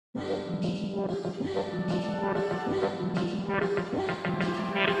Well,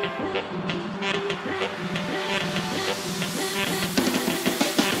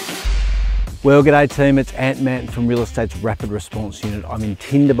 g'day team, it's Ant-Man from Real Estate's Rapid Response Unit. I'm in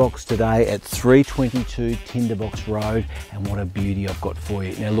Tinderbox today at 322 Tinderbox Road, and what a beauty I've got for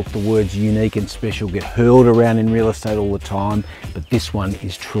you. Now look, the words unique and special get hurled around in real estate all the time, but this one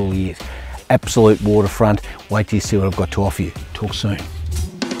is truly it. Absolute waterfront. Wait till you see what I've got to offer you. Talk soon.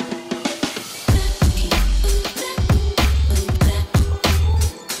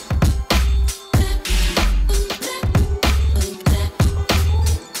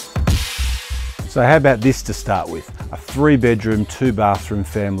 So how about this to start with? A 3-bedroom, 2-bathroom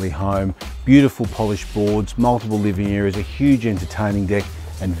family home, beautiful polished boards, multiple living areas, a huge entertaining deck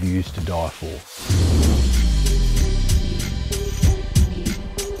and views to die for.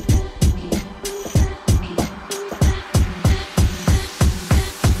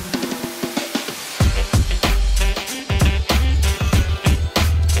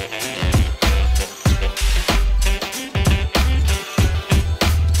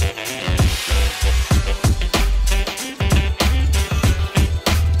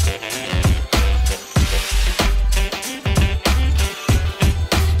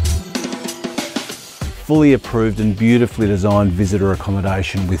 Fully approved and beautifully designed visitor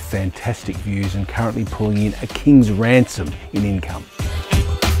accommodation with fantastic views and currently pulling in a king's ransom in income.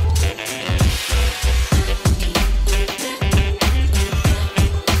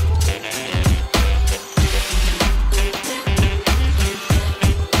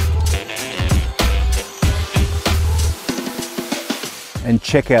 And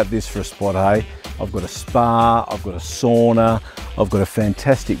check out this for a spot, hey? I've got a spa, I've got a sauna, I've got a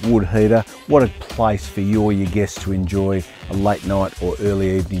fantastic wood heater. What a place for you or your guests to enjoy a late night or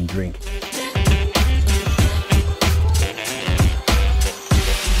early evening drink.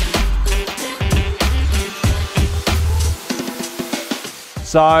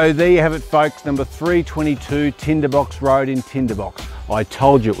 So there you have it folks, number 322 Tinderbox Road in Tinderbox. I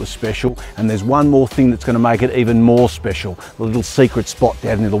told you it was special, and there's one more thing that's going to make it even more special. The little secret spot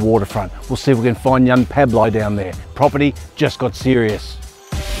down near the waterfront. We'll see if we can find young Pablo down there. Property just got serious.